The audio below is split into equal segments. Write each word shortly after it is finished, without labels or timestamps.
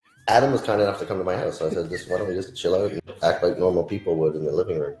Adam was kind enough to come to my house. So I said, why don't we just chill out and act like normal people would in the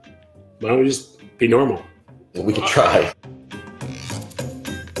living room? Why don't we just be normal? We could try.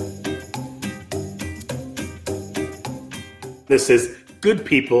 This is Good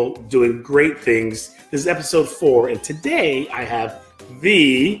People Doing Great Things. This is episode 4, and today I have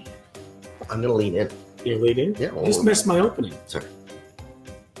the... I'm going to lean in. You're lean in? Yeah. You just missed my opening. Sorry.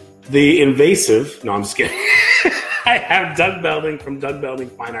 The invasive... No, I'm just kidding. I have Doug Belding from Doug Belding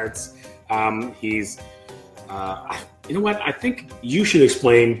Fine Arts. He's... you know what? I think you should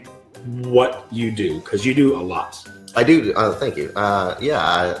explain what you do, because you do a lot. I do. Thank you.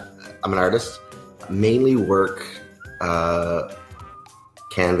 I'm an artist. Mainly work...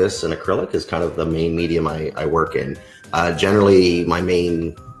 canvas and acrylic is kind of the main medium I work in. Generally, my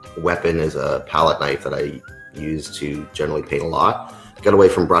main weapon is a palette knife that I use to generally paint a lot. Got away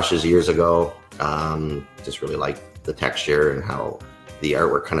from brushes years ago. Just really like the texture and how the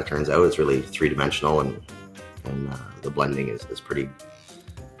artwork kind of turns out. It's really three-dimensional and the blending is pretty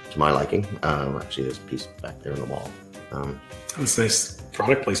to my liking. Actually, there's a piece back there on the wall. That's nice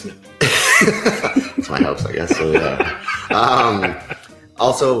product placement. It's my house, I guess. So, yeah.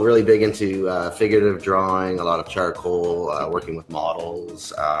 Also really big into figurative drawing, a lot of charcoal, working with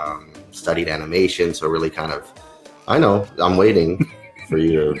models, studied animation. So really kind of, I know, I'm waiting for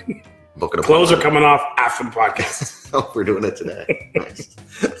you to book it. Clothes are coming off after the podcast. Oh, we're doing it today. Nice.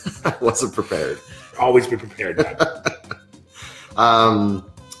 I wasn't prepared. Always be prepared.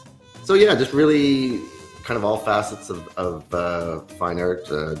 So yeah, just really kind of all facets of fine art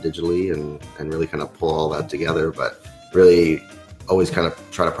digitally and really kind of pull all that together, but really always kind of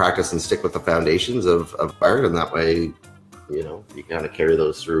try to practice and stick with the foundations of art, and that way, you know, you kind of carry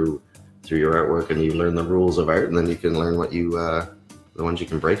those through your artwork, and you learn the rules of art, and then you can learn what you the ones you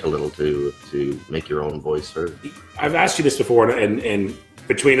can break a little to make your own voice heard. I've asked you this before, and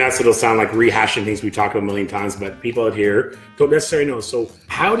between us, it'll sound like rehashing things we've talked about a million times, but people out here don't necessarily know. So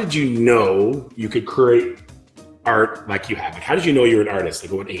how did you know you could create art like you have? Like, how did you know you were an artist?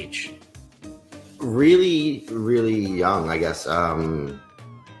 Like, what age? Really, really young, I guess.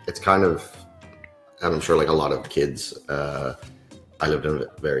 It's kind of, I'm sure like a lot of kids, I lived in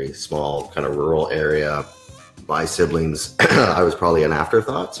a very small kind of rural area. My siblings, I was probably an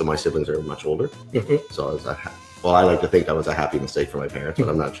afterthought. So my siblings are much older. Mm-hmm. So I like to think I was a happy mistake for my parents, but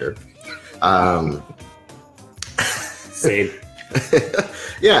I'm not sure. Same.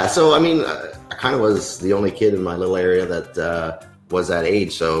 Yeah. So, I mean, I kind of was the only kid in my little area that was that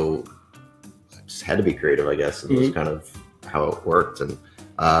age. So I just had to be creative, I guess. And that's kind of how it worked. And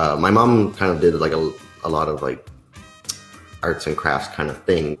my mom kind of did like a lot of like arts and crafts kind of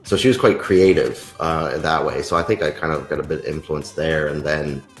thing. So she was quite creative that way. So I think I kind of got a bit of influence there. And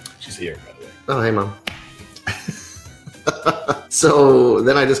then... She's here, by the way. Oh, hey, Mom. So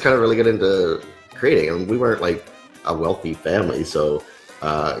then I just kind of really got into creating. And we weren't like a wealthy family, so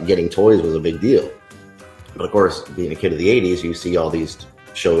getting toys was a big deal. But of course, being a kid of the 80s, you see all these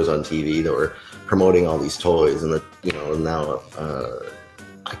shows on TV that were promoting all these toys, and now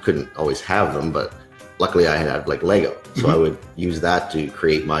I couldn't always have them, but luckily I had like Lego, so I would use that to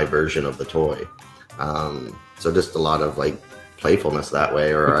create my version of the toy. So just a lot of like playfulness that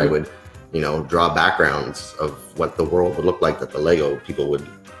way, or I would, draw backgrounds of what the world would look like that the Lego people would,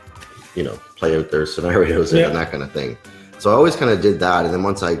 play out their scenarios and that kind of thing. So I always kind of did that. And then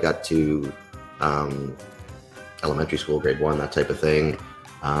once I got to elementary school, grade 1, that type of thing,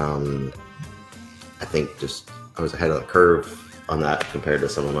 I think just I was ahead of the curve on that compared to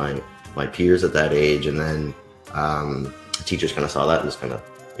some of my peers at that age. And then teachers kind of saw that and just kind of,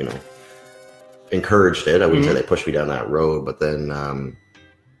 encouraged it. I wouldn't say they pushed me down that road, but then,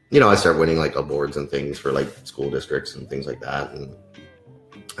 I started winning like awards and things for like school districts and things like that. And,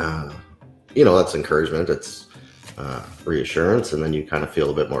 that's encouragement. It's reassurance. And then you kind of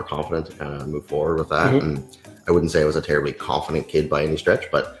feel a bit more confident to kind of move forward with that. And I wouldn't say I was a terribly confident kid by any stretch,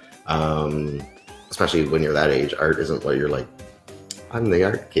 but especially when you're that age, art isn't what you're like, I'm the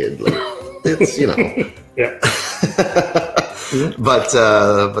art kid. Like, it's, Yeah.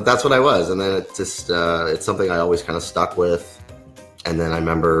 But that's what I was. And then it just, it's something I always kind of stuck with. And then I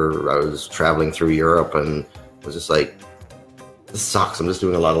remember I was traveling through Europe and was just like, this sucks. I'm just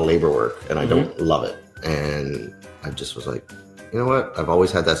doing a lot of labor work and I don't love it. And I just was like, you know what? I've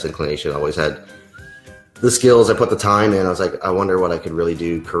always had that inclination. I always had the skills. I put the time in. I was like, I wonder what I could really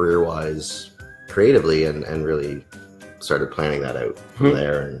do career-wise, creatively, and really started planning that out from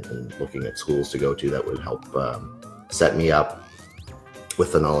there and looking at schools to go to that would help set me up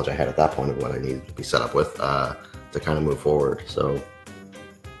with the knowledge I had at that point of what I needed to be set up with to kind of move forward. So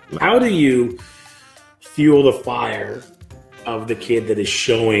how do you fuel the fire of the kid that is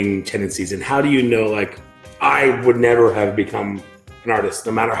showing tendencies, and how do you know, like, I would never have become an artist,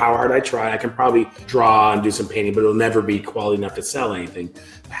 no matter how hard I try. I can probably draw and do some painting, but it'll never be quality enough to sell anything.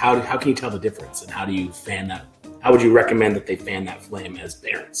 How can you tell the difference, and how do you fan that? How would you recommend that they fan that flame as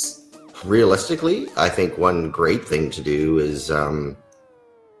parents? Realistically, I think one great thing to do is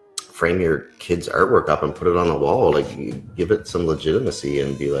frame your kid's artwork up and put it on the wall. Like, you give it some legitimacy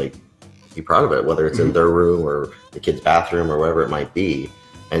and be proud of it, whether it's in their room or the kid's bathroom or wherever it might be.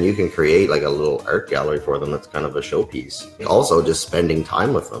 And you can create like a little art gallery for them that's kind of a showpiece. Also, just spending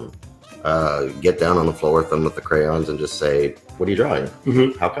time with them. Get down on the floor with them with the crayons and just say, what are you drawing?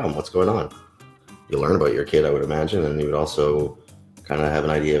 How come? What's going on? You learn about your kid, I would imagine, and you would also kind of have an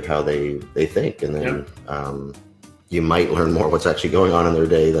idea of how they think. And then you might learn more what's actually going on in their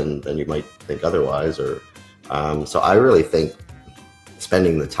day than you might think otherwise. Or so I really think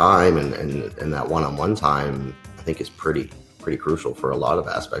spending the time and that one-on-one time, I think, is pretty crucial for a lot of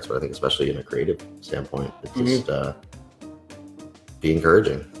aspects, but I think especially in a creative standpoint, it's just be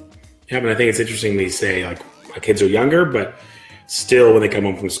encouraging. Yeah, but I think it's interesting they say, like, my kids are younger, but still when they come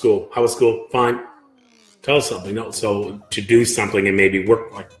home from school, how was school? Fine. Tell us something. No, so to do something and maybe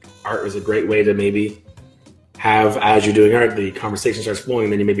work, like, art is a great way to maybe have, as you're doing art, the conversation starts flowing,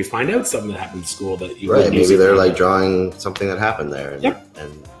 and then you maybe find out something that happened in school that you right. Maybe they're like drawing something that happened there.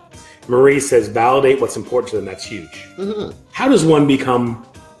 And Marie says, validate what's important to them. That's huge. How does one become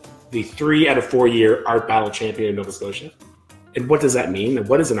the 3 out of 4 year art battle champion in Nova Scotia? And what does that mean? And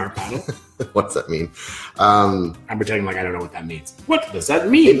what is an art battle? What's that mean? I'm pretending like I don't know what that means. What does that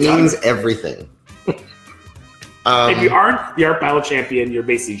mean? It means everything. If you aren't the art battle champion, you're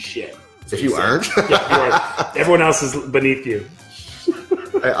basically shit. If you aren't? Yeah, you aren't. Everyone else is beneath you.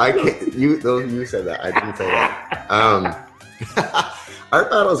 I can't. You said that. I didn't say that. Art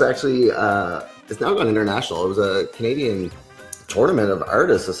Battle is actually it's now gone international. It was a Canadian tournament of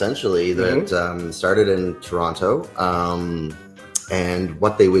artists, essentially, that started in Toronto. And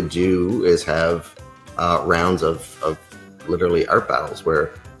what they would do is have rounds of literally art battles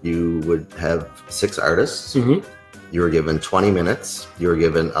where you would have 6 artists. You were given 20 minutes. You were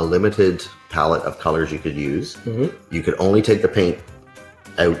given a limited palette of colors you could use. You could only take the paint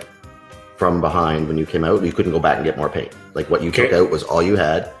out from behind when you came out. You couldn't go back and get more paint. Like, what you took out was all you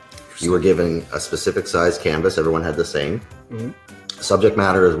had. You were given a specific size canvas. Everyone had the same. Subject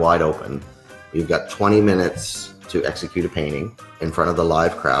matter is wide open. You've got 20 minutes to execute a painting in front of the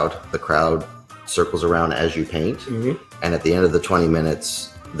live crowd. The crowd circles around as you paint. And at the end of the 20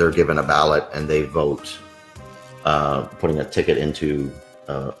 minutes, they're given a ballot and they vote, putting a ticket into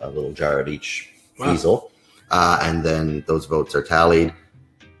a little jar at each easel. And then those votes are tallied.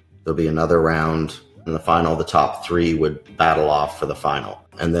 There'll be another round. In the final, the top 3 would battle off for the final.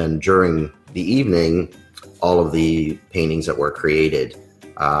 And then during the evening, all of the paintings that were created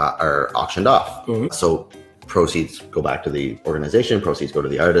are auctioned off. So proceeds go back to the organization, proceeds go to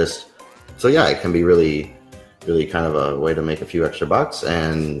the artist. So yeah, it can be really, really kind of a way to make a few extra bucks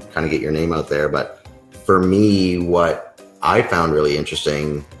and kind of get your name out there. But for me, what I found really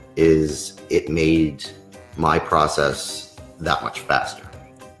interesting is it made my process that much faster.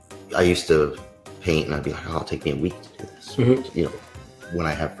 I used to paint and I'd be like, oh, it'll take me a week to do this, you know, when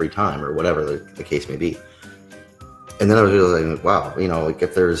I have free time or whatever the case may be. And then I was realizing, wow, you know, like,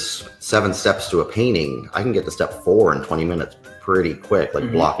 if there's 7 steps to a painting, I can get to step 4 in 20 minutes pretty quick,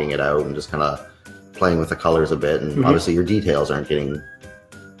 like blocking it out and just kind of playing with the colors a bit. And obviously your details aren't getting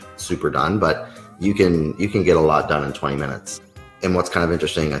super done, but you can get a lot done in 20 minutes. And what's kind of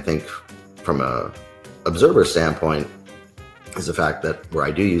interesting, I think, from a observer standpoint, is the fact that where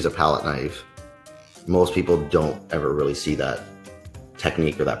I do use a palette knife, most people don't ever really see that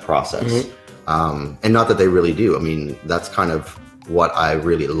technique or that process. And not that they really do. I mean, that's kind of what I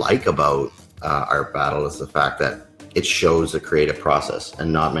really like about Art Battle, is the fact that it shows the creative process,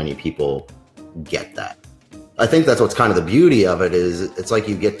 and not many people get that. I think that's what's kind of the beauty of it, is it's like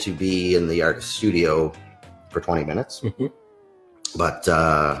you get to be in the art studio for 20 minutes, but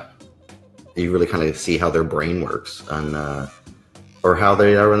you really kind of see how their brain works, and or how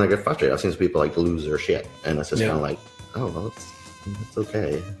they are when they get frustrated. I've seen some people like lose their shit, and it's just kind of like, oh, well, it's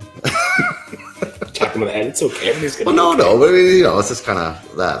okay. Tap them on the head. It's okay. Well, no, but you know, it's just kind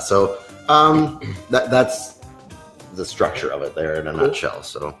of that. So that's the structure of it there in a nutshell.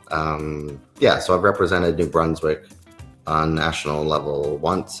 So yeah, so I've represented New Brunswick on national level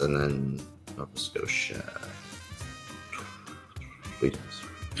once, and then Nova Scotia.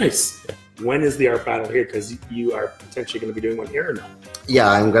 Nice. When is the art battle here? Because you are potentially going to be doing one here or no?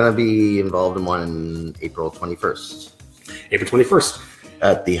 Yeah, I'm going to be involved in one in April 21st. April 21st.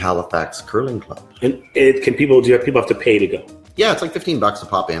 at the Halifax Curling Club. And do you have people have to pay to go? Yeah, it's like $15 to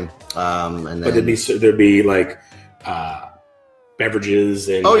pop in. And then, But there'd be like beverages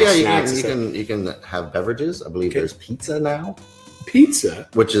and snacks. You can have beverages. I believe there's pizza now. Pizza,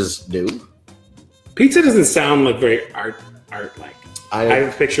 which is new. Pizza doesn't sound like very art like.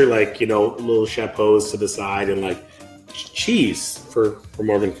 I picture like little chapeaus to the side and like cheese for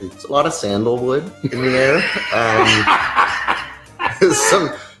Morgan. It's a lot of sandalwood in the air.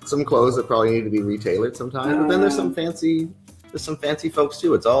 Some clothes that probably need to be retailored sometime. But then there's some fancy folks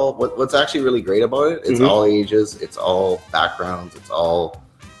too. It's all what's actually really great about it. It's all ages. It's all backgrounds. It's all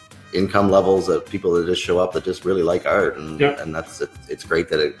income levels of people that just show up that just really like art, and it's great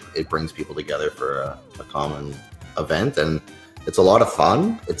that it brings people together for a common event, and it's a lot of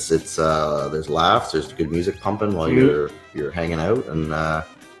fun. It's there's laughs, there's good music pumping while you're hanging out, and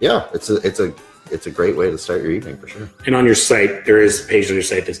it's a great way to start your evening for sure. And on your site, there is a page on your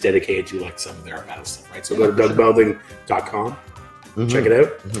site that's dedicated to like some of their art battle stuff, right? So go to dougbelding.com, check it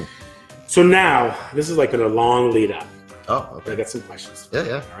out. So now this is like been a long lead up. Oh, okay. I got some questions.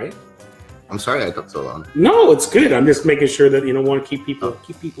 Yeah. All right. I'm sorry I took so long. No, it's good. I'm just making sure that want to keep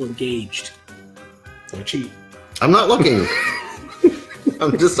people engaged. Don't cheat. I'm not looking.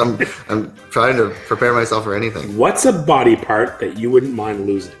 I'm trying to prepare myself for anything. What's a body part that you wouldn't mind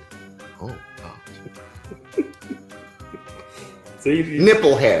losing? Oh, God.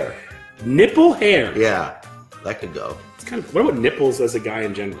 Nipple hair. Nipple hair. Yeah, that could go. It's kind of. What about nipples as a guy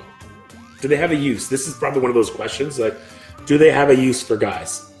in general? Do they have a use? This is probably one of those questions. Like, do they have a use for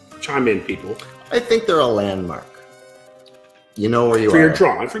guys? Chime in, people. I think they're a landmark. You know where you are. For your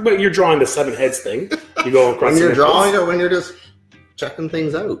drawing. But you're drawing the 7 heads thing. You go across when you're drawing or when you're just checking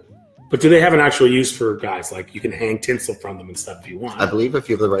things out. But do they have an actual use for guys? Like, you can hang tinsel from them and stuff if you want. I believe if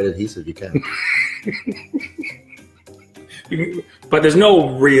you have the right adhesive, you can. But there's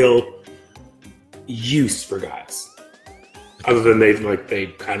no real use for guys. Other than they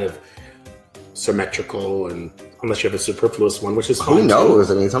kind of symmetrical, and unless you have a superfluous one, which is fine. Who knows?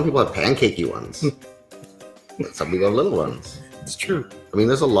 Too. I mean, some people have pancakey ones. Some people have little ones. It's true. I mean,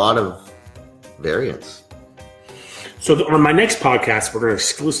 there's a lot of variants. So on my next podcast, we're going to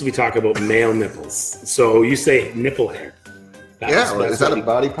exclusively talk about male nipples. So you say nipple hair. Is that a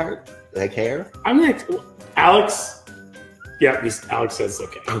body part? Like hair? I'm like, Alex. Yeah, Alex says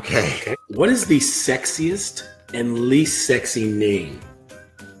okay. Okay. What is the sexiest and least sexy name?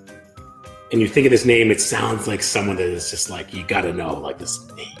 And you think of this name, it sounds like someone that is just like, you got to know, like this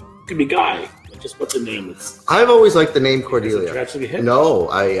name. It could be guy. Like, just what's a name? I've always liked the name Cordelia. Did you actually hit? No,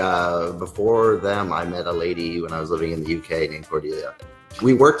 before them, I met a lady when I was living in the UK named Cordelia.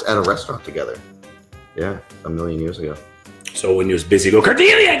 We worked at a restaurant together. Yeah, a million years ago. So when you was busy, go,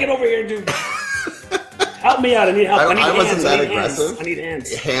 Cordelia, get over here and do... Help me out. I need help. I wasn't that aggressive. I need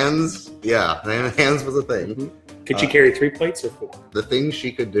hands. Hands, yeah. Hands was a thing. Could she carry 3 plates or 4? The things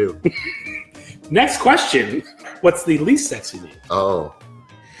she could do. Next question. What's the least sexy name? Oh.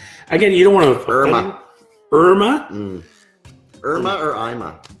 Again, you don't want to... Irma. Irma? Irma or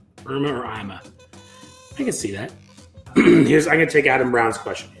Ima? Irma or Ima. I can see that. I'm going to take Adam Brown's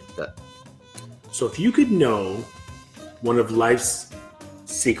question here. Yeah. So if you could know one of life's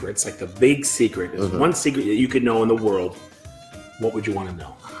secrets, like the big secret, is one secret that you could know in the world, what would you want to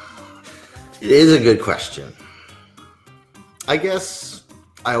know? It is a good question. I guess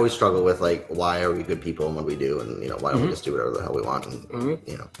I always struggle with like, why are we good people and what we do, and why don't we just do whatever the hell we want, and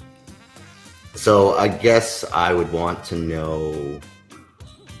So I guess I would want to know,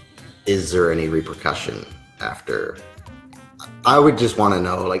 is there any repercussion after? I would just want to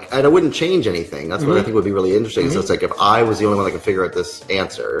know, like, and I wouldn't change anything. That's what I think would be really interesting. So it's like, if I was the only one that could figure out this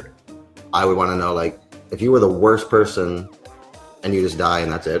answer, I would want to know, like, if you were the worst person and you just die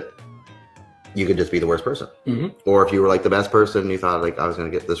and that's it, you could just be the worst person. Or if you were like the best person and you thought like, I was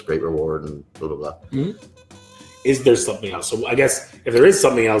going to get this great reward and blah, blah, blah. Is there something else? So I guess if there is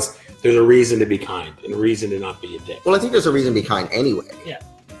something else, there's a reason to be kind and a reason to not be a dick. Well, I think there's a reason to be kind anyway. Yeah.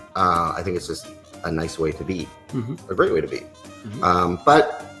 I think it's just a nice way to be, a great way to be.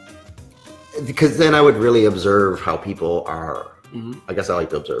 But because then I would really observe how people are. I guess I like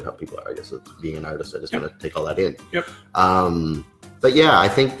to observe how people are. I guess it's being an artist, I just want to take all that in. But yeah, I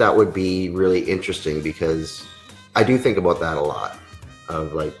think that would be really interesting because I do think about that a lot.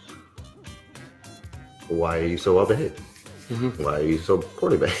 Of like, why are you so well behaved? Why are you so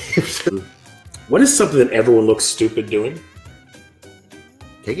poorly behaved? What is something that everyone looks stupid doing?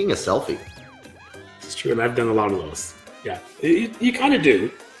 Taking a selfie. It's true, and I've done a lot of those. Yeah, you kind of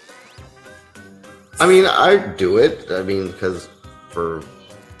do. I mean, I do it. I mean, because if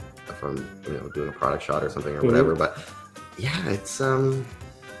I'm doing a product shot or something or whatever, but Yeah, it's weird.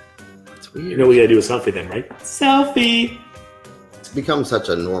 You know we gotta do a selfie then, right? Selfie. It's become such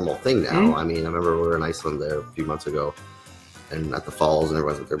a normal thing now. I mean, I remember we were in Iceland there a few months ago, and at the falls, and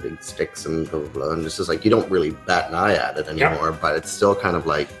everyone's with their big sticks and blah, blah, blah. And it's just like, you don't really bat an eye at it anymore, but it's still kind of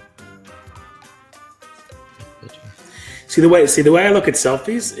like. See the way I look at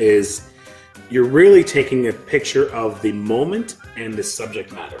selfies is you're really taking a picture of the moment and the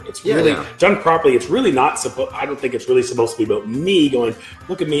subject matter. It's really done properly. It's really not supposed. I don't think it's really supposed to be about me going,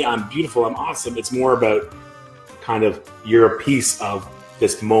 look at me, I'm beautiful, I'm awesome. It's more about kind of you're a piece of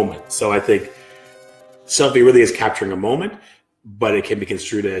this moment. So I think selfie really is capturing a moment, but it can be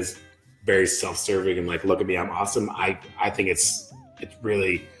construed as very self-serving and like, look at me, I'm awesome. I think it's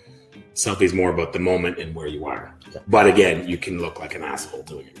really selfie's more about the moment and where you are. Yeah. But again, you can look like an asshole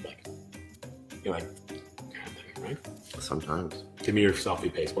doing it. Like you're like, kind of thing, right? Sometimes. Give me your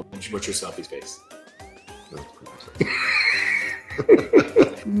selfie face. What's your selfie face?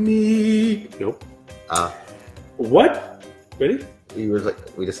 Me. Nope. What? Ready? We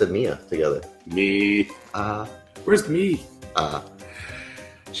just said Mia together. Me. Where's me?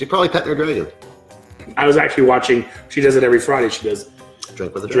 She'd probably pet your dragon. I was actually watching. She does it every Friday. She does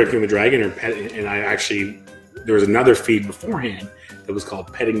Drinking the Dragon or pet. And I actually there was another feed beforehand that was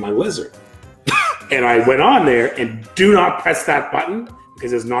called Petting My Lizard. And I went on there and do not press that button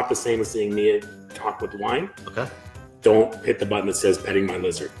because it's not the same as seeing Mia talk with wine. Okay. Don't hit the button that says Petting My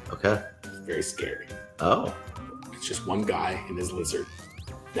Lizard. Okay. It's very scary. Oh. It's just one guy and his lizard.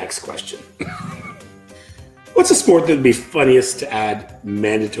 Next question. What's a sport that would be funniest to add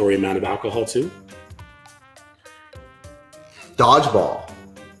mandatory amount of alcohol to? Dodgeball.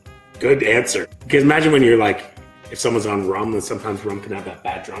 Good answer. Because imagine when you're like, if someone's on rum, and sometimes rum can have that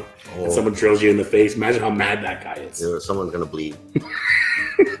bad drunk, and someone drills you in the face. Imagine how mad that guy is. Yeah, someone's going to bleed.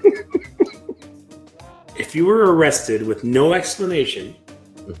 If you were arrested with no explanation,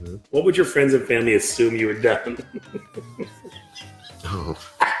 what would your friends and family assume you were done?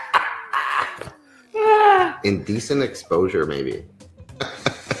 Indecent exposure, maybe.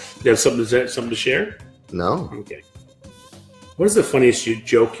 You have something to share? No. Okay. What is the funniest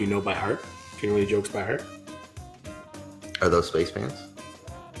joke you know by heart? Do you know any jokes by heart? Are those space pants?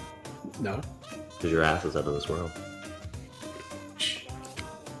 No. Because your ass is out of this world.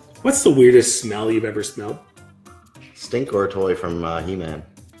 What's the weirdest smell you've ever smelled? Stinkor toy from He-Man.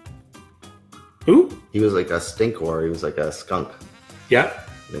 Who? He was like a stinkor. He was like a skunk. Yeah.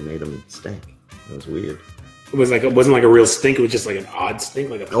 They made him stink. It was weird. It wasn't like a real stink. It was just like an odd stink,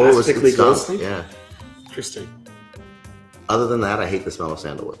 like a plastically gross stink. Yeah. Interesting. Other than that, I hate the smell of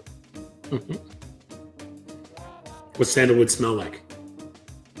sandalwood. What's sandalwood smell like?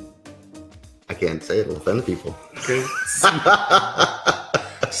 I can't say it. It'll offend people. Okay.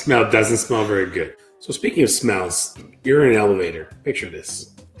 Smell doesn't smell very good. So speaking of smells, you're in an elevator. Picture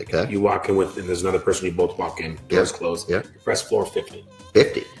this. Okay. You walk in with, and there's another person. You both walk in. Doors closed. Yeah. You press floor 50.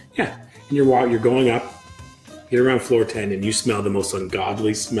 50. Yeah. And you're going up. Get around floor 10, and you smell the most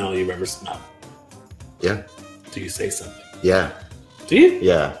ungodly smell you've ever smelled. Yeah. Do you say something? Yeah. Do you?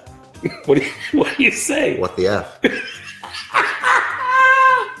 Yeah. What do you say? What the F?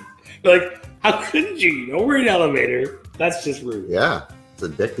 Like, how could you? You know, we're in an elevator. That's just rude. Yeah. It's a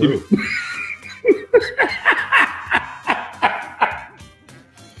dick move.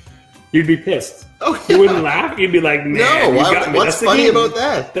 You'd be pissed. Oh, yeah. You wouldn't laugh. You'd be like, man, no, you got me. What's That's funny game. about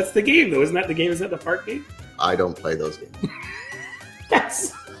that? That's the game, though. Isn't that the game? Is that the park game? I don't play those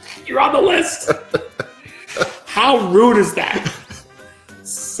games. You're on the list. How rude is that?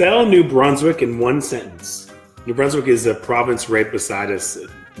 Sell New Brunswick in one sentence. New Brunswick is a province right beside us.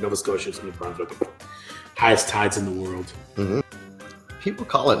 Nova Scotia is New Brunswick. Highest tides in the world. Mm-hmm. People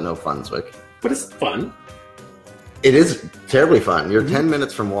call it No Funswick. But it's fun. It is terribly fun. You're 10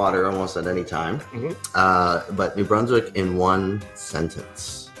 minutes from water almost at any time. But New Brunswick in one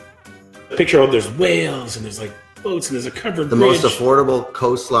sentence. Picture there's whales and there's like boats and there's a covered The bridge. most affordable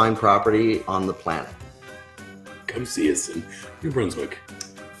coastline property on the planet. Come see us in New Brunswick.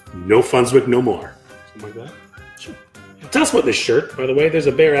 No Funswick, no more. Something like that. Sure. Tell us about this shirt, by the way. There's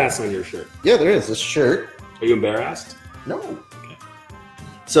a bare ass on your shirt. Yeah, there is. This shirt. Are you embarrassed? No. Okay.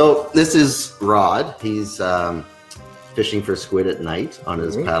 So this is Rod. He's fishing for squid at night on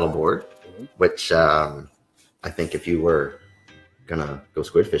his paddleboard, which I think if you were gonna go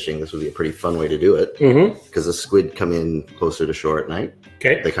squid fishing, this would be a pretty fun way to do it because the squid come in closer to shore at night.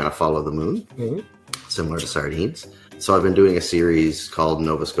 Okay. They kind of follow the moon, similar to sardines. So I've been doing a series called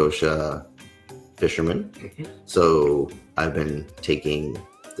Nova Scotia Fishermen. So I've been taking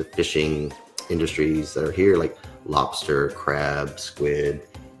the fishing industries that are here, like lobster, crab, squid,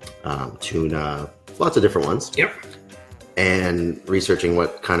 tuna, lots of different ones. Yep. and researching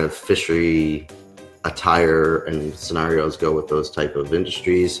what kind of fishery attire and scenarios go with those type of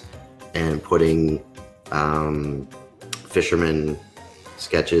industries, and putting fishermen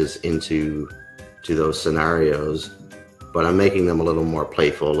sketches into those scenarios, but I'm making them a little more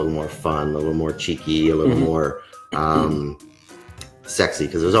playful, a little more fun, a little more cheeky, a little more sexy,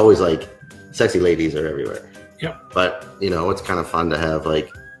 because there's always like sexy ladies are everywhere. Yep. But it's kind of fun to have like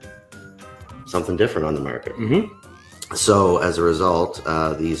something different on the market. So as a result,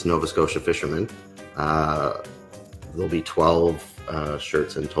 these Nova Scotia fishermen, there'll be 12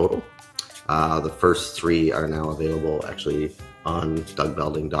 shirts in total. The first 3 are now available actually on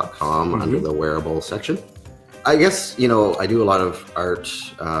dougbelding.com under the wearable section. I guess, I do a lot of art,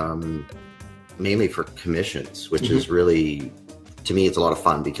 mainly for commissions, which is really, to me, it's a lot of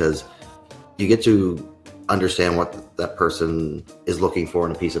fun because you get to understand what that person is looking for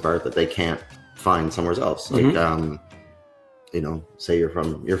in a piece of art that they can't find somewhere else. Like, say you're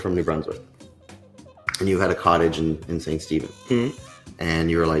from New Brunswick and you had a cottage in St. Stephen,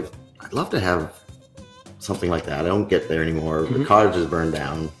 and you were like, I'd love to have something like that. I don't get there anymore. The cottage is burned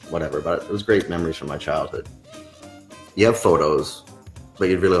down, whatever, but it was great memories from my childhood. You have photos, but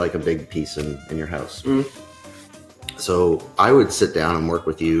you'd really like a big piece in your house. So I would sit down and work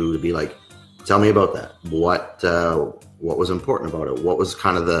with you to be like, tell me about that. What was important about it? What was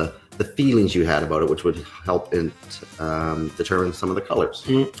kind of the feelings you had about it, which would help in determine some of the colors.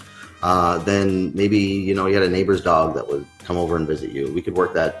 Then maybe, you had a neighbor's dog that would come over and visit you. We could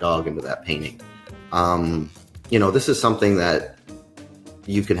work that dog into that painting. This is something that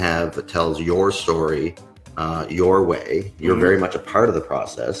you can have that tells your story your way. You're very much a part of the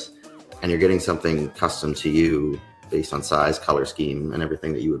process, and you're getting something custom to you based on size, color scheme, and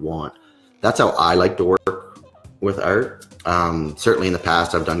everything that you would want. That's how I like to work with art. Certainly in the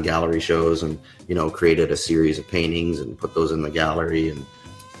past, I've done gallery shows and, created a series of paintings and put those in the gallery, and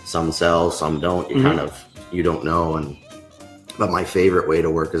some sell, some don't. You don't know. But my favorite way to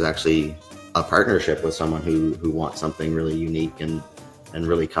work is actually a partnership with someone who wants something really unique and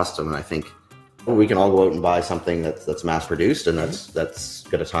really custom. And I think we can all go out and buy something that's mass produced, and that's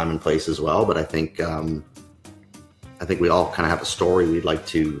got a time and place as well. But I think we all kind of have a story we'd like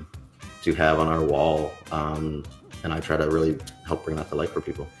to have on our wall, and I try to really help bring that to life for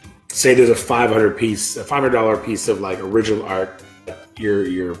people. Say there's a $500 piece of like original art.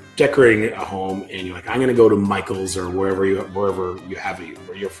 You're decorating a home, and you're like, I'm going to go to Michael's or wherever you have it,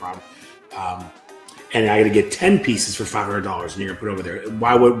 where you're from, and I got to get 10 pieces for $500, and you're going to put it over there.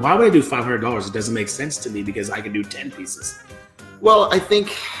 Why would I do $500? It doesn't make sense to me because I can do 10 pieces. Well, I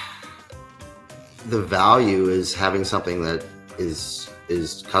think the value is having something that is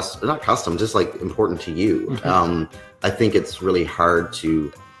custom, not custom, just like important to you. I think it's really hard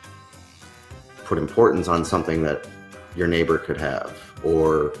to put importance on something that your neighbor could have,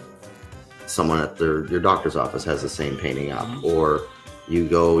 or someone at your doctor's office has the same painting up, or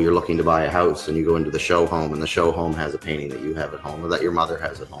you're looking to buy a house and you go into the show home and the show home has a painting that you have at home or that your mother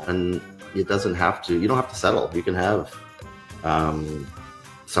has at home. And you don't have to settle. You can have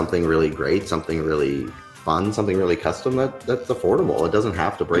something really great, something really fun, something really custom that's affordable. It doesn't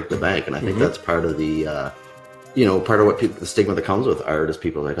have to break the bank. And I think that's part of the part of what the stigma that comes with art is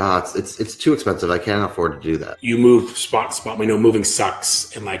people are like, it's too expensive. I can't afford to do that. You move spot to spot. We know moving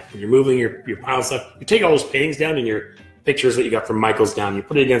sucks. And like when you're moving your pile of stuff, you take all those paintings down and your pictures that you got from Michael's down, you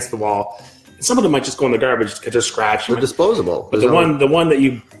put it against the wall. And some of them might just go in the garbage because they're scratched. They're disposable. But the one that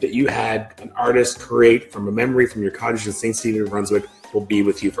you had an artist create from a memory from your cottage in St. Stephen, New Brunswick will be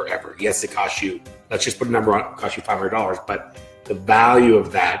with you forever. Yes, it costs you, let's just put a number on it, cost you $500, but the value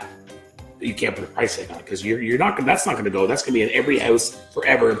of that, you can't put a price tag on it because you're not gonna, that's not going to go. That's going to be in every house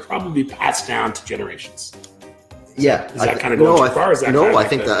forever and probably be passed down to generations. Yeah, is that kind of going too far?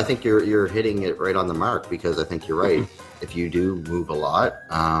 I think you're hitting it right on the mark, because I think you're right. If you do move a lot,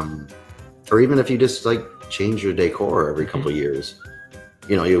 or even if you just like change your decor every couple of years,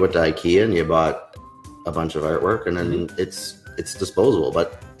 you went to IKEA and you bought a bunch of artwork, and then it's disposable,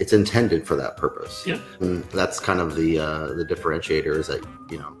 but it's intended for that purpose. Yeah, and that's kind of the differentiator, is that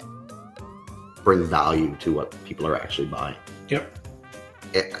bring value to what people are actually buying. Yep.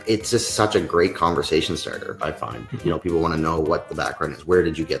 It's just such a great conversation starter, I find. People want to know what the background is. Where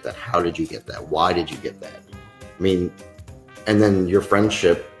did you get that? How did you get that? Why did you get that? I mean, and then your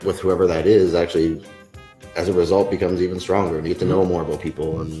friendship with whoever that is actually, as a result, becomes even stronger, and you get to know more about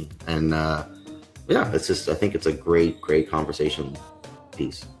people. And it's just, I think it's a great conversation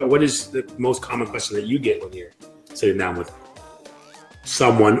piece. But what is the most common question that you get when you're sitting down with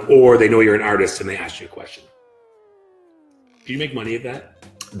someone, or they know you're an artist and they ask you a question? Do you make money at that?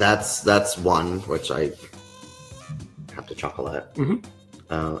 That's one which I have to chuckle at. Mhm.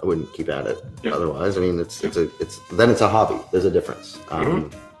 I wouldn't keep at it Yeah. otherwise. I mean, it's a hobby. There's a difference,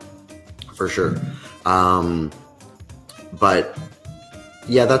 for sure. But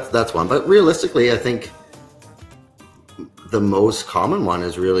yeah, that's one. But realistically, I think the most common one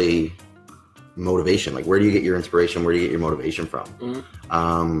is really motivation. Like, where do you get your inspiration? Where do you get your motivation from?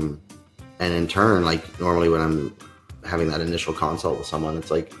 And in turn, like, normally when I'm having that initial consult with someone,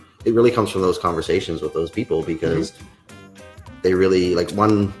 it's like, it really comes from those conversations with those people, because they really, like,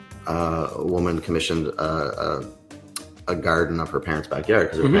 one woman commissioned a garden of her parents'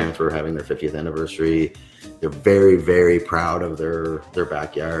 backyard because her parents were having their 50th anniversary. They're very, very proud of their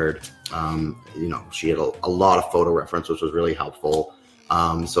backyard. You know, she had a lot of photo reference, which was really helpful.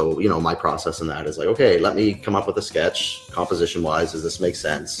 So, you know, my process in that is like, okay, let me come up with a sketch, composition-wise, does this make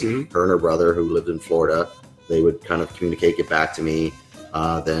sense? Her and her brother, who lived in Florida, they would kind of communicate, get back to me.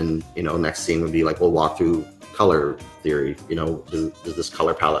 Then, you know, next scene would be like, we'll walk through color theory. You know, does this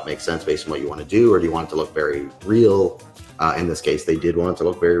color palette make sense based on what you want to do, or do you want it to look very real? In this case, they did want it to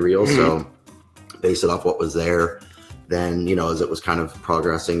look very real, so base it off what was there. Then, you know, as it was kind of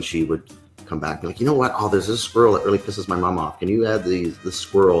progressing, she would come back and be like, you know what? Oh, there's this squirrel that really pisses my mom off. Can you add the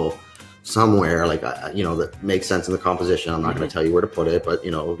squirrel somewhere, like, you know, that makes sense in the composition? I'm not going to tell you where to put it, but,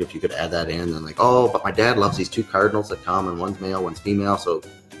 you know, if you could add that in. And like, oh, but my dad loves these two cardinals that come, and one's male, one's female. So,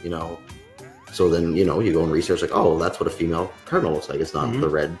 you know, so then, you know, you go and research, like, oh, that's what a female cardinal looks like. It's not the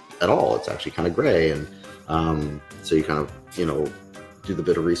red at all. It's actually kind of gray. And so you kind of, you know, do the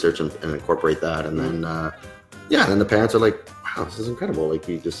bit of research and incorporate that. And then, yeah, and then the parents are like, wow, this is incredible. Like,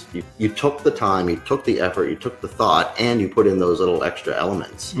 you took the time, you took the effort, you took the thought, and you put in those little extra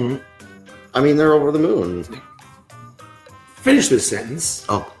elements. I mean, they're over the moon. Finish this sentence.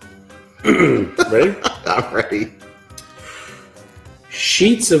 Oh. Ready? I'm ready.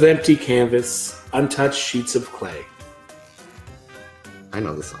 Sheets of empty canvas, untouched sheets of clay. I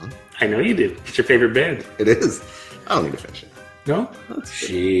know the song. I know you do. It's your favorite band. It is. I don't need to finish it. No?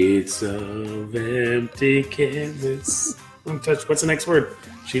 Sheets of empty canvas. Untouched. What's the next word?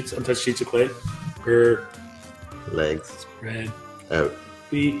 Sheets, untouched sheets of clay. Legs. Spread. Out.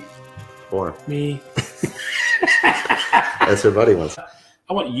 Be. For. Me. That's her buddy wants.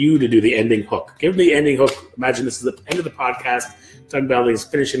 I want you to do the ending hook. Give me the ending hook. Imagine this is the end of the podcast. Doug Belding is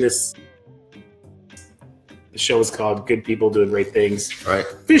finishing this. The show is called Good People Doing Great Things. All right.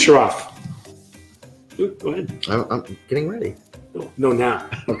 Finish her off. Ooh, go ahead. I'm getting ready. No, now.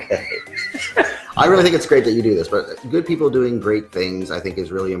 Okay. I really think it's great that you do this, but good people doing great things, I think,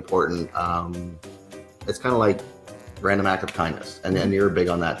 is really important. It's kind of like random act of kindness, and you're big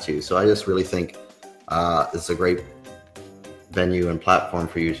on that too. So I just really think it's a great venue and platform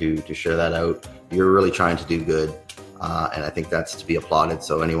for you to share that out. You're really trying to do good, and I think that's to be applauded.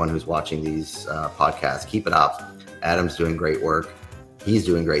 So anyone who's watching these podcasts, keep it up. Adam's doing great work. He's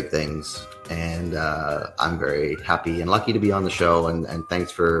doing great things, and I'm very happy and lucky to be on the show. And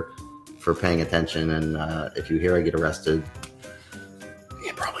thanks for paying attention. And if you hear I get arrested,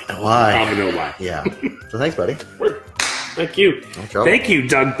 you probably know why. Probably know why. Yeah. So thanks, buddy. Thank you. No trouble. Thank you,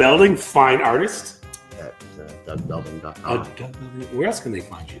 Doug Belding, fine artist. At DougBelding.com. Doug Belding. Where else can they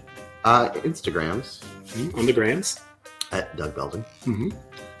find you? Instagrams On the grams. at Doug Belding.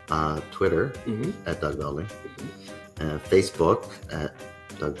 Mm-hmm. Twitter Mm-hmm. at Doug Belding. Facebook at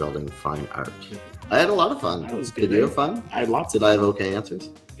Doug Belding Fine Art. I had a lot of fun. That was good. Did you have fun? I had lots Did of I have okay answers?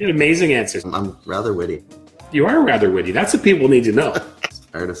 You had amazing answers. I'm rather witty. You are rather witty. That's what people need to know.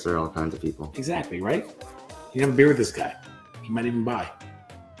 Artists are all kinds of people. Exactly, right? You have a beer with this guy. He might even buy.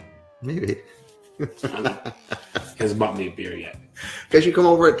 Maybe. He hasn't bought me a beer yet. Guys, you come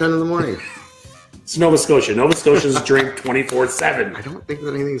over at 10 in the morning. It's Nova Scotia. Nova Scotia's drink 24/7. I don't think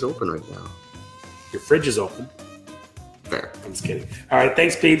that anything's open right now. Your fridge is open. Fair. I'm just kidding. All right,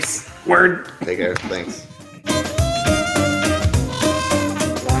 thanks, peeps. Word. Take care. Thanks.